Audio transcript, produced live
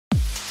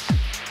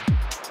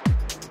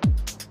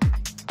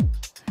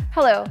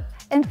Hello,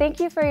 and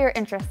thank you for your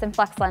interest in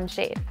Flex Lens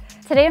Shade.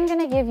 Today I'm going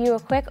to give you a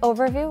quick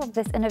overview of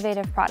this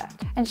innovative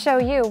product and show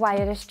you why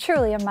it is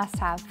truly a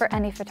must-have for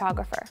any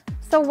photographer.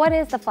 So what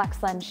is the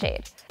Flex Lens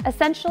Shade?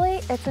 Essentially,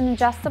 it's an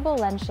adjustable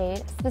lens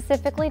shade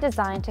specifically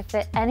designed to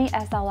fit any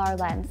SLR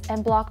lens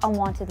and block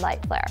unwanted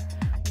light flare.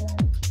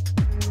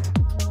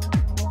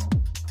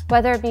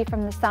 Whether it be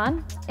from the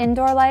sun,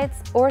 indoor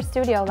lights, or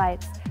studio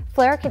lights,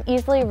 flare can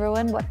easily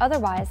ruin what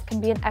otherwise can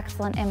be an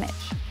excellent image.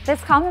 This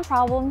common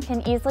problem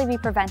can easily be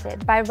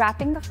prevented by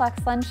wrapping the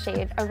Flex Lens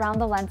Shade around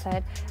the lens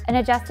hood and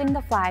adjusting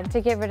the flag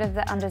to get rid of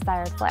the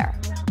undesired flare.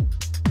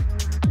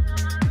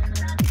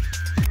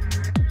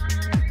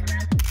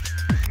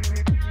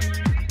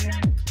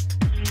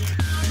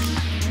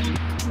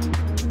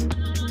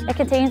 It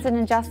contains an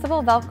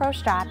adjustable Velcro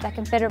strap that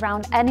can fit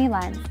around any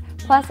lens,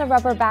 plus a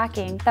rubber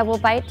backing that will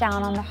bite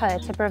down on the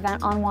hood to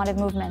prevent unwanted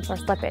movements or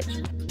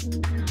slippage.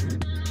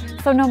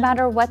 So no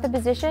matter what the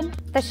position,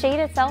 the shade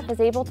itself is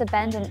able to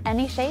bend in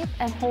any shape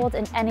and hold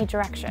in any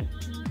direction.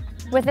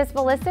 With its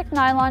ballistic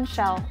nylon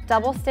shell,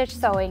 double stitch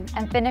sewing,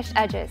 and finished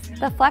edges,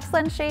 the Flex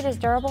Lens Shade is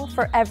durable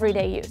for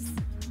everyday use.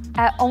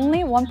 At only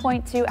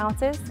 1.2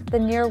 ounces, the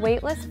near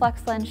weightless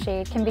Flex Lens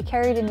Shade can be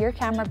carried in your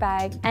camera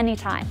bag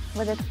anytime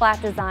with its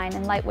flat design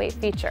and lightweight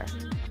feature.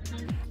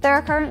 There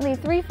are currently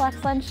 3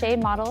 Flex Lens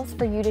Shade models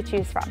for you to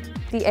choose from: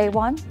 the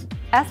A1,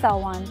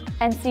 SL1,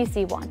 and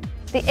CC1.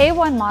 The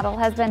A1 model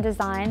has been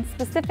designed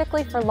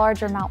specifically for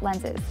larger mount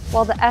lenses,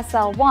 while the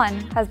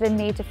SL1 has been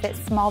made to fit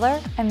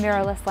smaller and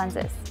mirrorless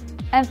lenses.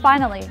 And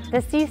finally,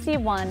 the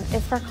CC1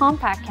 is for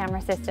compact camera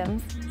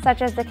systems,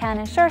 such as the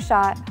Canon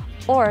SureShot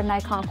or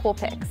Nikon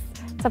Coolpix.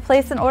 To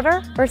place an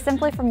order, or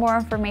simply for more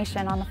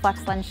information on the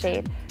Flex Lens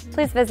Shade,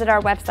 please visit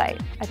our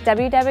website at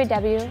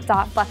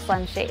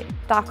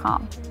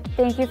www.flexlensshade.com.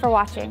 Thank you for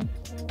watching.